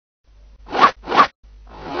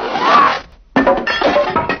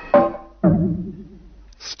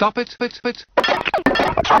Stop it, it.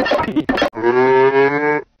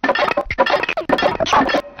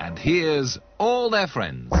 And here's all their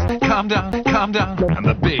friends. Calm down, and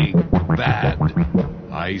the big bad.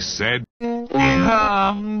 I said,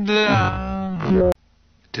 calm down.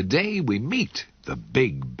 Today we meet the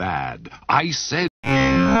big bad. I said,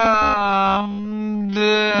 calm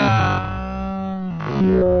down.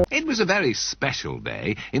 It was a very special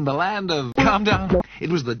day in the land of calm down. It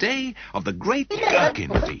was the day of the great gherkin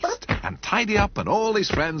feast, and Tidy Up and all his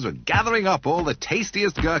friends were gathering up all the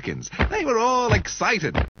tastiest gherkins. They were all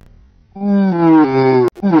excited. Who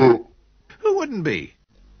wouldn't be?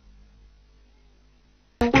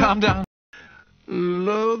 Calm down.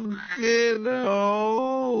 Look at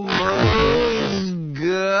all those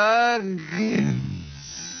gherkins.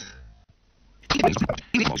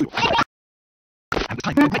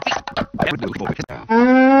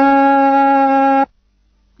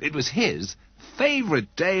 It was his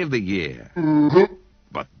favorite day of the year.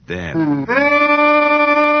 But then,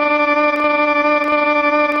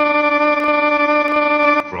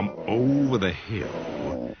 from over the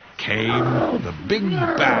hill came the big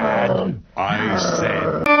bad. I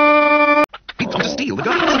said, he's going to steal the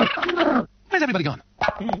gherkins. Where's everybody gone?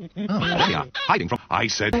 Oh, there they are, hiding from. I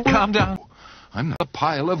said, calm down. I'm not a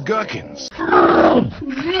pile of gherkins.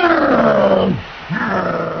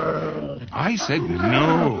 I said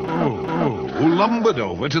no, who lumbered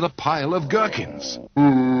over to the pile of gherkins.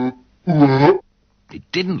 It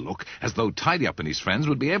didn't look as though Tidy Up and his friends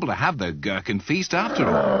would be able to have their gherkin feast after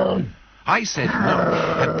all. I said no,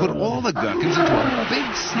 and put all the gherkins into a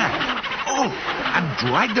big sack. Oh, and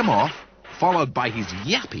dragged them off, followed by his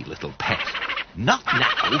yappy little pet. Not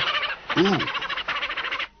now. Ooh.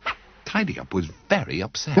 Tidy Up was very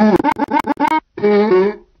upset.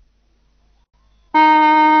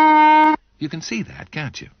 You can see that,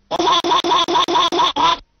 can't you?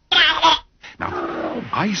 Now,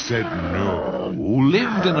 I said no, who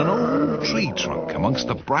lived in an old tree trunk amongst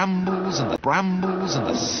the brambles and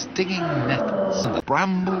the stinging nettles and the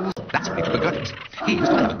brambles. That's where he took the gherkins. He was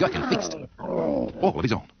going to have a gherkin feast, all of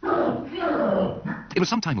his own. It was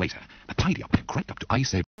some time later that Tidy Up crept up to I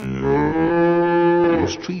said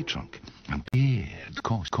his tree trunk and peered,